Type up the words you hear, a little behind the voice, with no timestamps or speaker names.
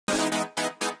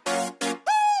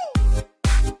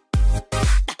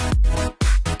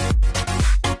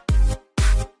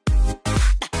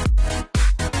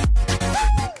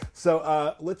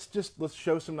So let's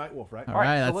show some Nightwolf, right? All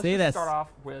right, so let's let's see just this. start off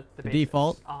with the basics.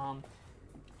 Default.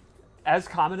 As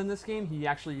common in this game, he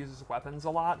actually uses weapons a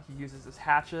lot. He uses his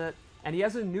hatchet, and he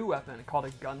has a new weapon called a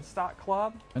gunstock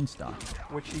club. Gunstock.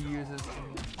 Which he uses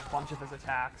in a bunch of his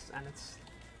attacks, and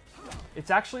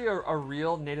it's actually a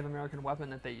real Native American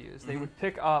weapon that they use. They would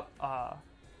pick up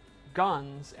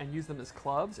guns and use them as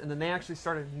clubs, and then they actually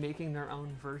started making their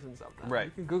own versions of them. Right.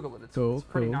 You can Google it. It's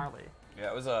pretty cool. gnarly.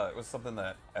 Yeah, it was something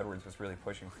that Edwards was really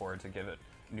pushing for to give it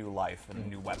new life and a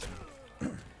new weapon.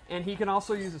 And he can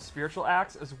also use a spiritual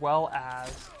axe as well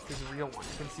as his real one.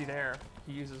 You can see there,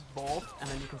 he uses both, and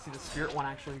then you can see the spirit one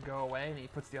actually go away, and he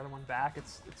puts the other one back.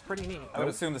 It's pretty neat. I would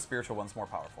assume the spiritual one's more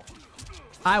powerful.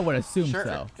 I would assume Sure.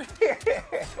 so.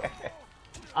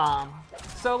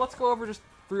 So let's go over just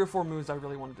 3 or 4 moves I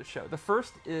really wanted to show. The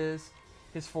first is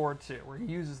his forward 2, where he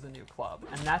uses the new club,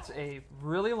 and that's a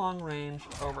really long range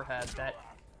overhead that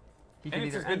he can And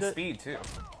it's either a end good it. speed too.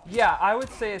 Yeah, I would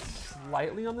say it's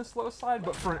slightly on the slow side,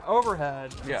 but for an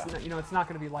overhead, Yeah. it's not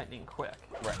going to be lightning quick.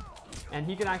 Right. And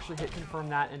he can actually hit confirm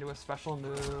that into a special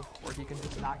move, or he can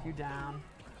just knock you down.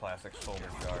 Classic shoulder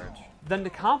charge. Then to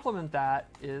complement that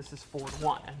is his forward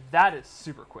 1, and that is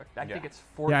super quick. I think it's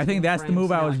 14 Yeah, I think that's the frames,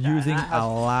 move I something was like that, and using that has a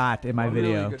lot in my really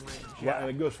video. good range. Yeah, and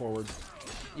it goes forward.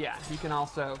 Yeah, he can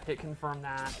also hit confirm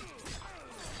that.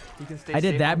 He can stay I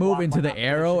did safe that on move block into by the not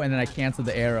arrow, finishing and then I that. canceled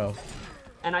the arrow.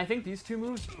 And I think these 2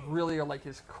 moves really are like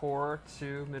his core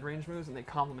 2 mid-range moves, and they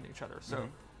complement each other. So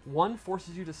one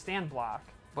forces you to stand block,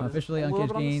 but Officially is a little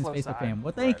bit on the unCAGEDgamez slow Facebook side. fan.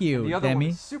 Well, thank Right. you, And the other one Demi.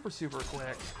 is super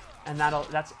quick, and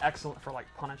that's excellent for like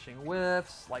punishing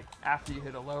whiffs, like after you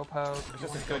hit a low poke. It's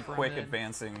just a good, quick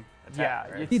advancing attack.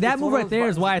 Yeah, right? See, that it's move one right of those there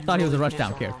is buttons why I that thought he was a you really rushdown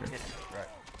can't go wrong character. hitting. Right.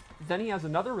 Then he has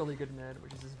another really good mid,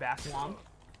 which is his back one.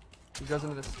 He goes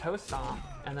into this toe stomp,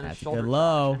 and then That's his shoulder good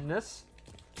low. charge. And this,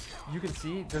 you can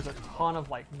see there's a ton of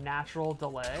like natural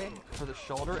delay for the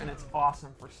shoulder, and it's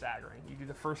awesome for staggering. You do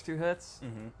the first 2 hits,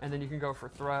 and then you can go for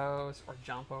throws or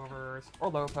jump overs or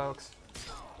low pokes,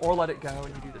 or let it go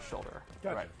and you do the shoulder.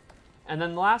 Gotcha. Right. And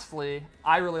then lastly,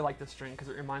 I really like this string because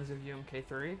it reminds me of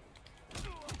UMK3.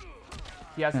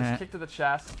 He has this kick to the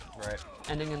chest, Right.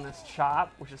 ending in this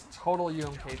chop, which is total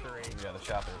UMK3. Yeah, the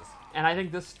chop is. And I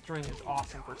think this string is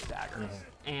awesome for staggers.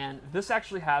 And this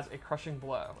actually has a crushing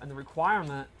blow. And the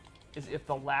requirement is if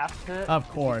the last hit Of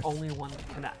is course. the only one to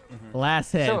connect.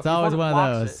 Last hit. So It's if the always one opponent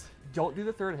of blocks those. it, don't do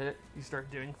the 3rd hit, you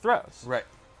start doing throws. Right.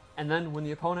 And then when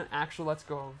the opponent actually lets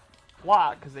go of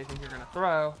block because they think you're going to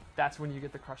throw, that's when you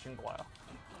get the crushing blow.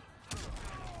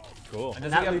 Cool.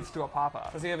 And that leads to a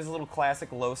pop-up. Does he have his little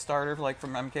classic low starter like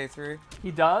from MK3?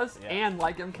 He does, Yeah. and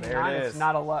like There MK9, it it's is.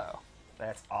 not a low.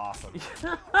 That's awesome.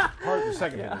 Part the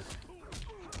second hit is.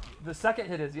 The second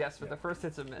hit is yes, but the first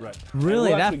hit's a mid. Right. Really,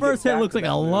 We'll that actually first get hit back looks to like a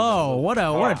that later. low. What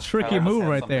a tricky I must move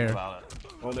have right something there. about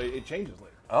it. Well, it changes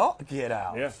later. Oh, get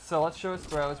out. Yeah. So let's show his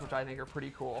throws, which I think are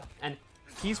pretty cool. And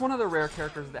he's one of the rare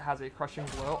characters that has a crushing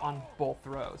blow on both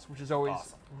throws, which is always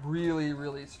Awesome.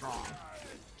 really strong.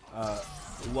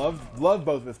 Love both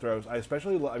of his throws. I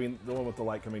especially I mean, the one with the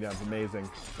light coming down is amazing.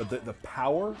 But the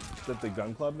power that the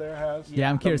gun club there has. Yeah,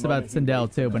 I'm curious about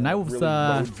Sindel too, but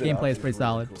Nightwolf's gameplay is pretty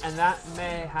solid. And that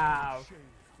may have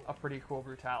a pretty cool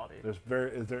brutality.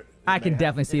 I can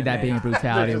definitely see that being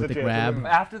brutality with the grab.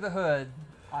 After the hood,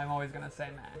 I'm always going to say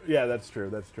man. Yeah, that's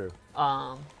true. That's true.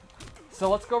 So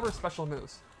let's go over special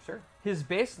moves. Sure. His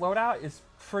base loadout is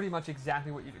pretty much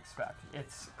exactly what you'd expect.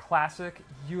 It's classic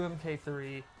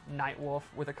UMK3 Nightwolf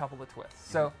with a couple of twists.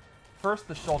 So first,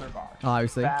 the shoulder bar.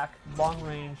 Obviously. Back, long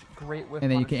range, great whip.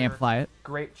 And then you can punisher, amplify it.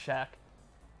 Great check.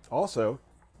 Also,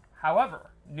 However,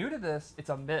 new to this, it's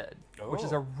a mid, which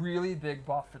is a Oh. really big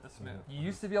buff for this move. You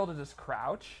used to be able to just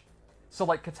crouch. So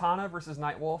like Katana versus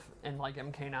Nightwolf in like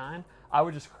MK9, I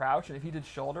would just crouch, and if he did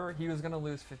shoulder, he was going to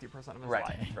lose 50% of his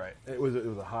life. Right. it was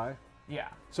a high. Yeah,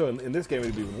 So in this game,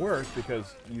 it'd be even worse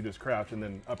because you just crouch and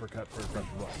then uppercut for a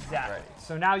crushing blow. exactly. Right.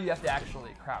 So now you have to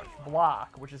actually crouch block,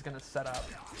 which is going to set up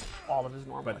all of his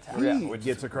normal But attacks. he Yeah, which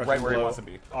gets is a crushing right where he blow wants to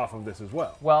be. off of this as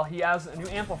well. Well, he has a new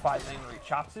amplify thing where he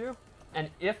chops you, and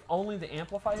if only the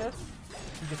amplify hits,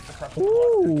 he gets the crushing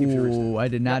blow. Ooh, I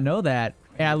did not know that.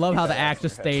 And I love how the axe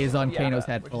just stays on Yeah, Kano's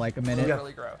head which for like a is minute.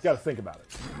 really gross. You got to think about it.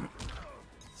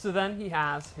 So then he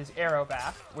has his arrow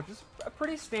back, which is a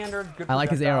pretty standard good I like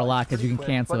his projectile. arrow lock It's 'cause you pretty can quick,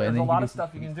 cancel but it and there's then a you lot can of do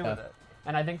stuff you can do stuff. with it.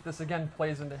 And I think this again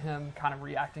plays into him kind of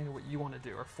reacting to what you want to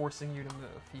do or forcing you to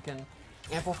move. He can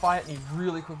amplify it and he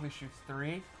really quickly shoots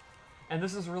 3. And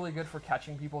this is really good for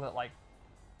catching people that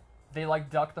they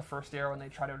duck the first arrow and they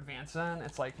try to advance in.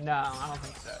 It's like, no, I don't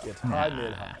think so. It's high,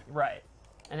 mid, high. Right.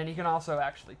 And then he can also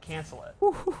actually cancel it.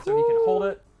 So he can hold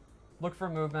it, look for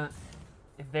movement,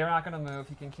 If they're not going to move,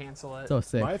 he can cancel it. So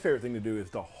sick. My favorite thing to do is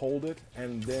to hold it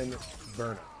and then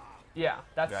burn it. Yeah,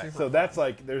 that's Right. super So fun. that's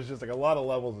like, there's just like a lot of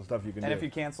levels of stuff you can And do. if you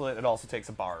cancel it, it also takes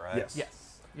a bar, right?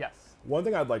 Yes. Yes. One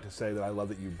thing I'd like to say that I love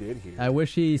that you did here. I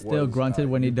wish he still was, grunted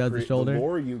when he you does the shoulder. The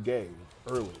lore you gave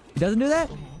early. He doesn't do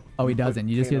that? Oh, he doesn't.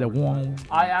 You just hear the wong.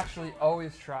 I actually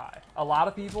always try. A lot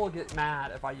of people get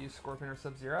mad if I use Scorpion or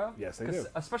Sub-Zero. Yes, they do.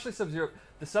 Especially Sub-Zero.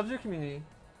 The Sub-Zero community,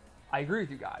 I agree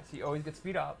with you guys. He always gets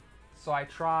beat up. So I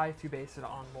try to base it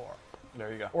on lore.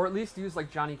 There you go. Or at least use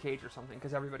like Johnny Cage or something,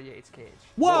 because everybody hates Cage.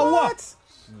 Whoa, What?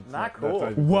 Not That's cool.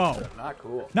 not even Whoa. fair. Not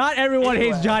cool. Not everyone hates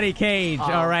Anyway, Johnny Cage,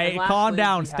 all right? and Calm lastly,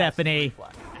 down, he has Stephanie.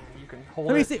 reflect, and you can hold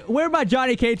Let me it. see. Where are my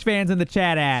Johnny Cage fans in the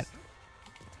chat at?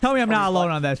 Tell me I'm not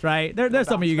alone on this, right? There's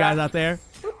some of you guys out there.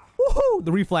 Woohoo!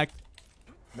 The reflect.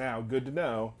 Now, good to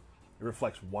know, it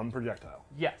reflects one projectile.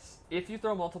 Yes. If you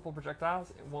throw multiple projectiles,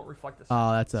 it won't reflect the same.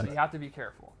 Oh, that's So a. you have to be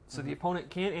careful. So the opponent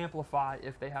can amplify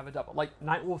if they have a double. Like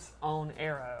Nightwolf's own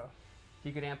arrow,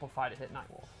 he could amplify to hit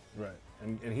Nightwolf. Right.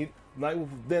 And Nightwolf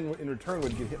then in return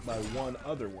would get hit by one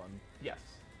other one, Yes.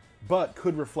 but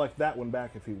could reflect that one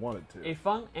back if he wanted to. A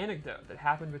fun anecdote that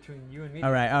happened between you and me.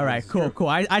 All right, cool.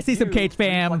 I see some You Cage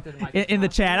fam reflected my in the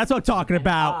chat. That's what I'm talking and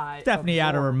about. I Stephanie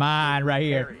out of her absorbed mind right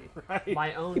here. parry, Right.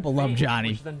 My own People love feint, Johnny.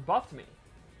 which then buffed me.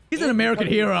 He's an And American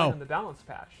because we were hero. In the balance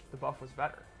patch, the buff was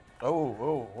better. Oh,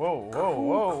 whoa, whoa, whoa,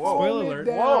 whoa, whoa. Spoiler alert.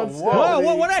 Whoa,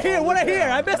 Whoa, what I hear? What I hear?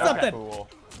 I missed Okay, something. cool.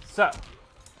 So,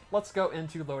 let's go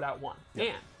into loadout 1.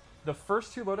 And the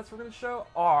first 2 loadouts we're going to show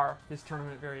are his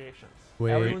tournament variations.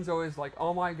 Wait. Everyone's always like,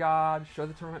 oh my god, show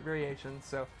the tournament variations.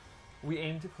 So, we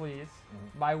aim to please.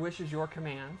 My wish is your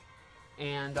command.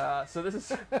 And so this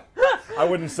is... I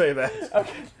wouldn't say that.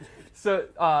 okay. So,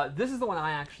 this is the one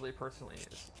I actually personally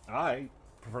use. I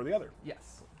prefer the other.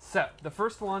 Yes. So, the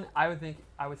first one I would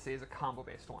say is a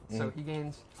combo-based one. So, he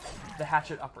gains the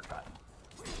Hatchet Uppercut.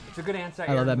 It's a good anti-air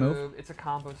I love that move. It's a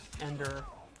combo ender.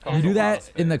 You And do a lot that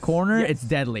of in the space. corner, Yes. it's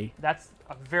deadly. That's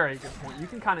a very good point. You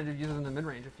can kind of use it in the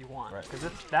mid-range if you want, Right. because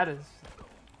that is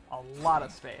a lot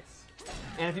of space.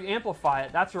 And if you amplify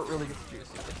it, that's where it really gets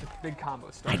juicy. It's a big combo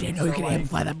start. I didn't know you So, could like,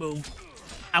 amplify that move.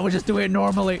 I would just do it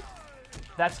normally.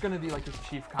 That's going to be like his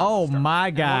chief combo Oh start. my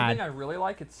And god. one thing I really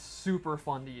like, it's super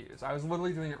fun to use. I was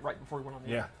literally doing it right before we went on the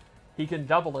Yeah. air. He can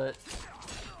double it,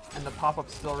 and the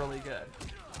pop-up's still really good.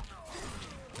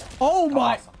 Oh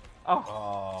my. Awesome.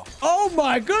 Oh, Oh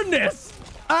my goodness.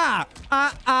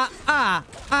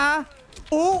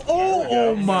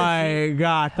 Oh my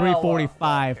god. hella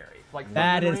 345. ball carry. Like from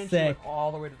That is mid-range, he went sick.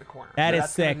 all the way to the corner. That So is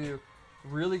that's gonna sick. do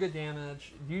really good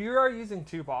damage. You are using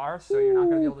 2 bars, so you're not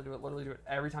going to be able to do it. Literally do it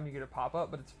every time you get a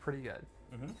pop-up, but it's pretty good.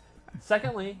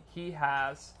 Secondly, he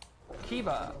has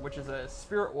Kiba, which is a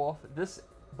Spirit Wolf. This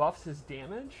buffs his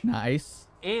damage, Nice.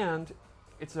 and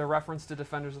it's a reference to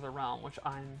Defenders of the Realm, which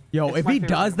I'm. Yo, it's if my he favorite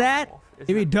does Nightwolf, that, is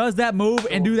if he that- does that move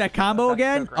and do that combo That's so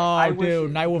again, great. I oh wish dude,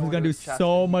 he Nightwolf is could gonna do his chest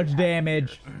so and much have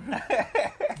damage.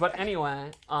 But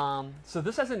anyway, so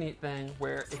this has a neat thing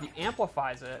where if he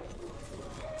amplifies it,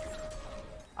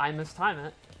 I mistime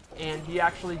it, and he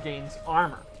actually gains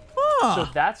armor. So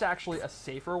that's actually a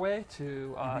safer way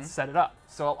to set it up.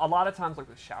 So a lot of times, like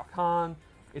with Shao Kahn,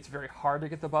 it's very hard to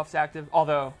get the buffs active,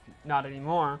 although not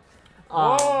anymore.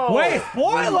 Wait, When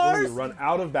spoilers! you run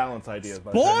out of balance ideas.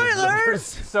 By the time it's done. Spoilers!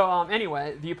 So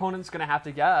anyway, the opponent's going to have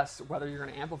to guess whether you're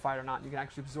going to amplify it or not. You can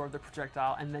actually absorb the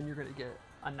projectile, and then you're going to get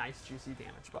a nice juicy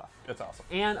damage buff. It's awesome.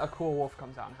 And a cool wolf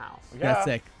comes out in house. That's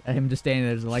sick. Him just standing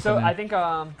there is like. So I think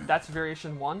that's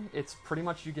variation 1. It's pretty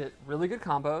much you get really good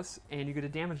combos, and you get a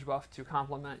damage buff to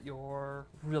complement your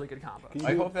really good combos.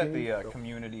 I hope that the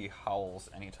community howls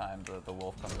anytime the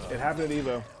wolf comes out. It happened at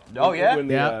Evo. Oh, yeah? When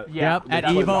the, Yep. Yeah, Yep. At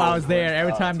that was Evo, I was awesome. there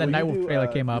every time the Will you Nightwolf do, trailer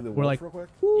came do up. the We're like, wolf real quick?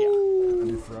 Yeah. And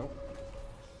do throw.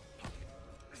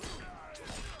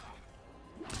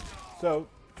 So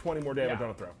 20 more damage Yeah.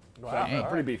 on a throw. Wow. So,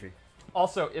 pretty beefy.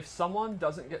 Also, if someone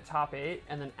doesn't get top 8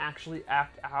 and then actually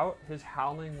act out his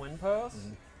Howling Wind Pose,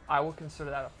 I will consider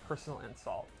that a personal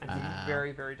insult and be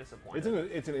very, very disappointed.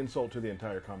 It's an insult to the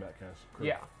entire Kombat Kast crew.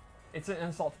 Yeah. It's an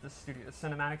insult to the studio, the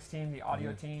cinematics team, the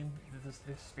audio team, the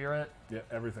spirit, Yeah,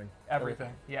 everything.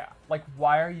 everything. Yeah. Like,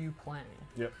 why are you playing?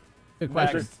 Yep. good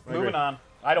Next, question. I agree. moving on.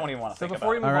 I don't even want to So think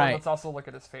before we about move All on, right. let's also look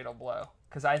at his Fatal Blow.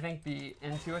 Because I think the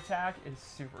into attack is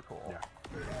super cool.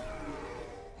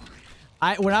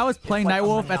 Yeah. When I was playing like a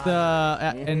Nightwolf at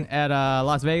the at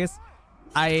Las Vegas,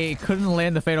 I couldn't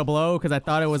land the fatal blow because I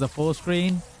thought it was a full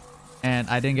screen, and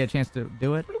I didn't get a chance to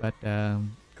do it. But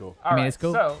Cool. All I mean, right, it's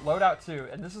cool. so loadout 2,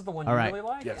 and this is the one you All right. really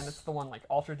like, Yes. and it's the one like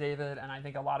Ultra David, and I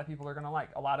think a lot of people are gonna like.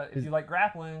 If you like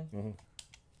grappling,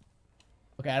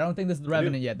 okay, I don't think this is the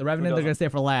Revenant yet. The Revenant they're doesn't? gonna say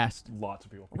for last. Lots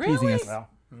of people. Teasing us. Well,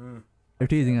 They're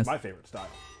teasing us. My favorite style.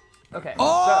 Okay.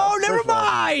 Oh, so, never first of all,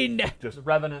 mind. Just the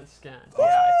Revenant skin.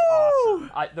 Yeah,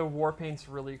 it's awesome. The war paint's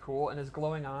really cool, and his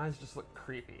glowing eyes just look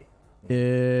creepy.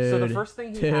 Dude. So the first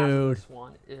thing he has in this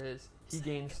one is he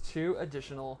gains 2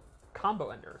 additional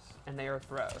combo enders, and they are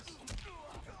throws.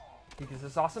 He gets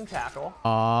this awesome tackle.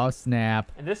 Oh,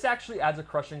 snap. And this actually adds a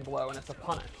crushing blow, and it's a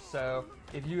punish. So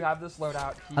if you have this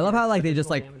loadout, I love how like they just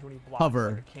additional like damage when he blocks,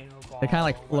 hover. like a cannonball They're kind of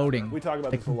like or floating. we talk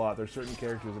about this a lot. There's certain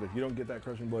characters that if you don't get that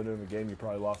crushing blow during the game, you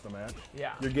probably lost the match.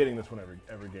 Yeah. You're getting this one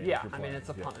every game. Yeah, you're I mean, playing. it's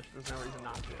a Yeah. punish. There's no reason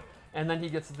not to. And then he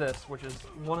gets this, which is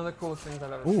one of the coolest things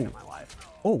I've ever seen in my life.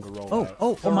 Oh, rollout. The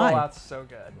oh my. rollout's so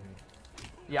good.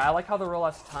 Yeah, I like how the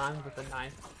rollout's timed with the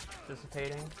knife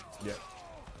dissipating. Yeah.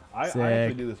 I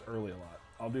actually do this early a lot.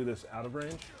 I'll do this out of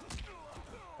range.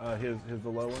 The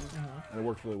low one, and it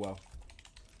works really well.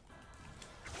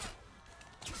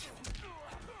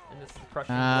 And this is the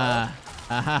crushing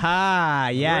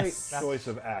Yes. Great choice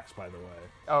of axe, by the way.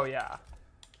 blow. Oh, yeah.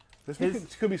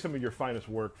 This could be some of your finest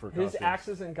work for His costumes.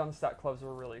 axes and gunstock clubs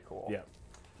were really cool. Yeah.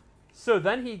 So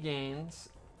then he gains...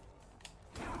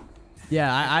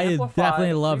 Yeah, I Amplified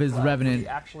definitely love his reflex, where Revenant he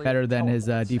actually better than his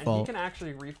teleports. And default. he can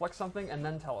actually reflex something and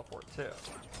then teleport too.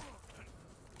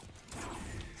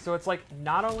 So it's like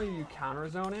not only are you counter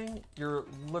zoning, you're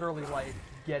literally like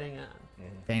getting in.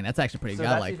 Dang, that's actually pretty So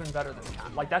godlike. that's even better than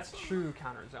counter. Like that's true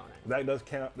counter zoning. That does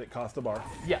count. That costs a bar.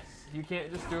 Yes, you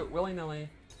can't just do it willy nilly.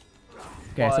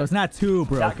 Okay, so but it's not too That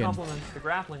broken. complements the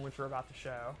grappling, which we're about to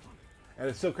show. And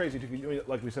it's so crazy too.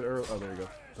 Like we said earlier. Oh, there you go.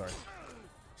 Sorry.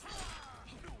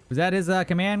 Was that his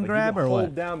command Like grab you or can hold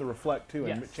what? down the reflect too,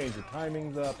 and Yes. change your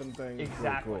timings up and things. It's really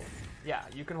Exactly. cool. Yeah,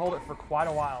 you can hold it for quite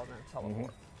a while and then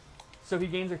teleport. So he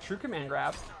gains a true command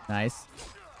grab. Nice.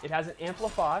 It has an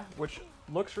amplify, which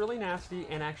looks really nasty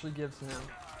and actually gives him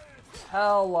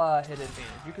hella hit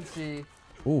advantage. You can see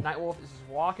Ooh. Nightwolf is just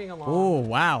walking along. Oh,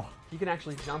 wow. He can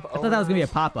actually jump over. I thought that was going to be a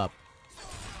those. pop-up.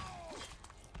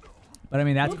 But I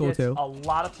mean, that's He cool gets too. a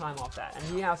lot of time off that, and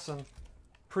he has some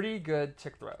pretty good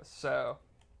tick throws. So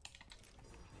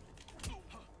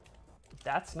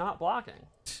that's not blocking.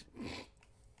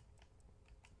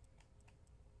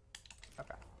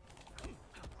 Okay.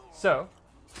 So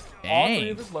all 3 Dang.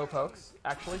 of his low pokes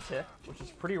actually tick, which is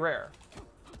pretty rare.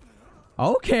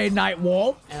 Okay,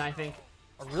 Nightwolf. And I think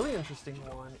a really interesting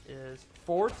one is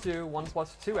 4-2,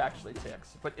 1+2 actually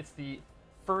ticks, but it's the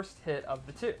first hit of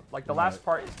the 2. Like the last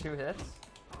part is 2 hits.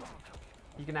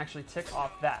 You can actually tick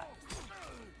off that.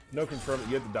 No confirm it.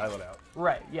 You have to dial it out.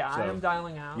 Right, yeah, I So, am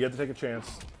dialing out. You have to take a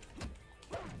chance.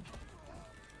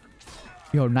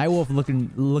 Yo, Nightwolf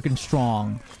looking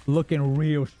strong. Looking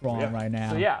real strong Yeah. right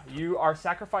now. So yeah, you are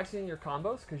sacrificing your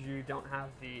combos because you don't have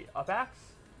the up axe,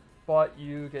 but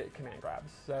you get command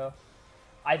grabs. So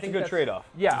I think a good that's- trade-off.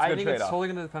 Yeah, It's a I good think it's trade-off. totally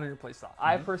going to depend on your playstyle.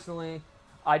 I personally,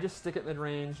 I just stick at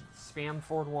mid-range, spam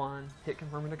forward 1, hit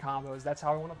confirm into combos. That's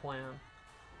how I want to play them.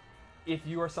 If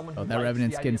you are someone who Oh, that likes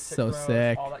Revenant the idea skin's of tick so throws,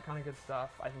 sick. all that kind of good stuff,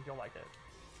 I think you'll like it.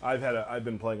 I've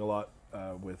been playing a lot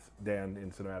with Dan in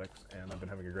cinematics, and I've been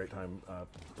having a great time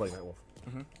playing Nightwolf.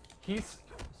 He's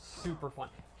super fun.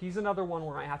 He's another one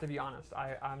where I have to be honest.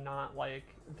 I'm not like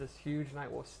this huge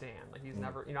Nightwolf stan. Like he's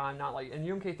never, I'm not like in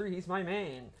UMK3. He's my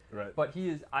main, Right. but he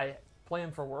is. I play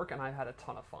him for work, and I've had a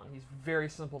ton of fun. He's very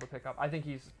simple to pick up. I think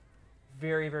he's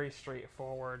very, very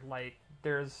straightforward. Like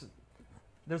there's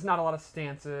not a lot of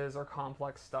stances or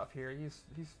complex stuff here. He's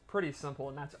pretty simple,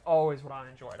 and that's always what I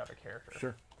enjoyed out of a character.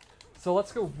 Sure. So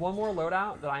let's go one more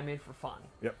loadout that I made for fun.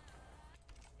 Yep.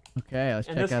 Okay, let's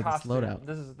And check this out this costume, loadout.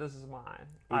 this is mine.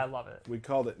 I love it. We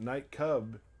called it Night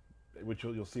Cub, which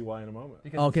you'll see why in a moment.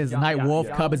 Because Oh, it's 'cause young- Night Wolf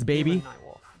young Cub is baby? human Night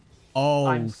Wolf. Oh,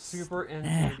 I'm super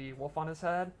into the wolf on his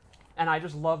head, and I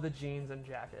just love the jeans and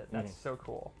jacket. That's so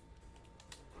cool.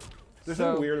 There's So-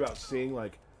 something weird about seeing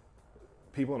like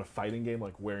people in a fighting game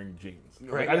like wearing jeans.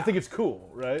 Right, I yeah. just think it's cool,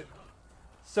 right?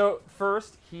 So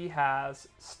first, he has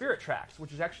Spirit Tracks,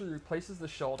 which is actually replaces the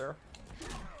shoulder.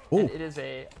 Ooh. And it is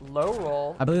a low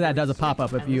roll. I believe that does a sweep,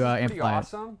 pop-up if and you this is pretty amplify it.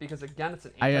 awesome because again, it's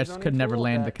an I just anti-zoning could never tool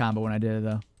land the that combo when I did it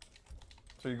though.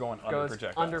 So you're going under goes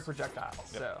projectiles. under projectiles.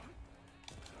 So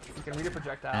you can read a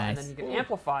projectile, Nice. and then you can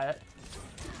amplify it.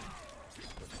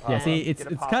 Yeah, and see, it's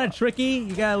get a kind of pop-up. tricky.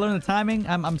 You gotta learn the timing.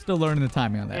 I'm still learning the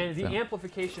timing on that. And the so.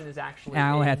 amplification is actually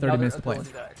I only had 30 another minutes to play.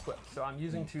 ability that I equipped. So I'm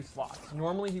using 2 slots.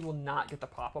 Normally he will not get the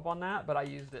pop-up on that, but I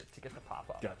used it to get the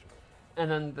pop-up. Gotcha.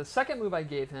 And then the second move I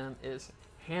gave him is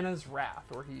Hannah's Wrath,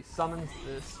 where he summons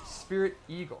this Spirit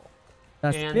Eagle. The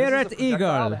And this is a Spirit projectile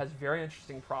Eagle. that has very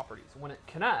interesting properties. When it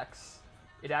connects,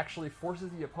 it actually forces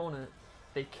the opponent,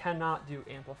 they cannot do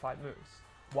amplified moves.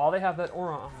 While they have that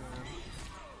aura on them,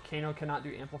 Kano cannot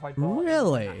do amplified ball.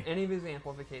 Really? Any of his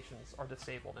amplifications are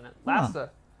disabled, and it lasts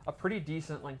a pretty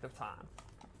decent length of time.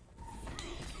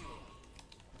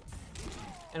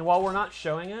 And while we're not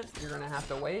showing it, you're going to have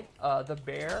to wait. The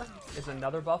bear is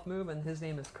another buff move, and his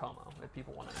name is Como, if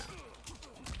people want to know.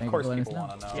 Of course, people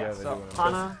want to know. Yeah, so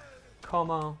Hana,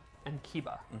 Como, and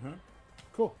Kiba.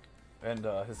 Cool. And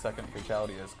his second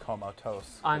fatality is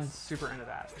Comatose. I'm super into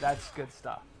that. That's good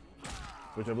stuff.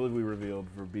 Which I believe we revealed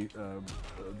for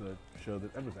the show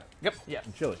that Ed was at. Yep. Yes.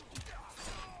 In Chile.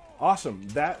 Awesome.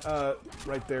 That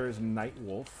right there is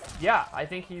Nightwolf. Yeah, I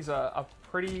think he's a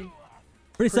pretty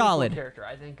solid cool character.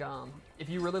 I think if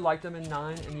you really liked him in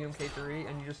 9 and UMK3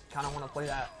 and you just kind of want to play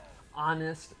that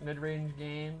honest mid-range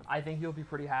game, I think you'll be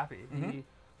pretty happy. He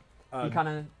kind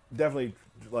of definitely,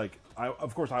 like,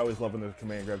 of course I always love when there's a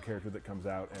command grab character that comes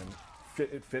out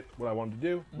and it fit what I wanted to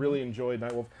do. Really enjoyed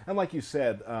Nightwolf. And like you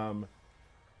said,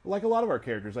 like a lot of our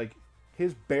characters, like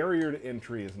his barrier to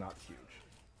entry is not huge.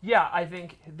 Yeah, I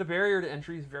think the barrier to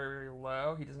entry is very, very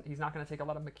low. He's not going to take a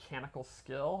lot of mechanical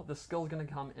skill. The skill is going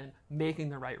to come in making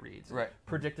the right reads. Right.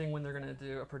 Predicting when they're going to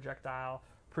do a projectile,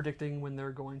 predicting when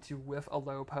they're going to whiff a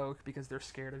low poke because they're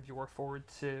scared of your forward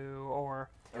 2,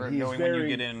 or knowing when you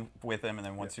get in with him and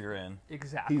then once you're in.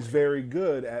 Exactly. He's very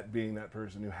good at being that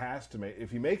person who has to make,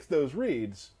 if he makes those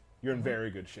reads, you're in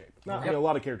very good shape. Not, I mean, a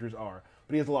lot of characters are,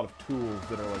 but he has a lot of tools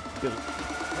that are like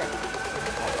different.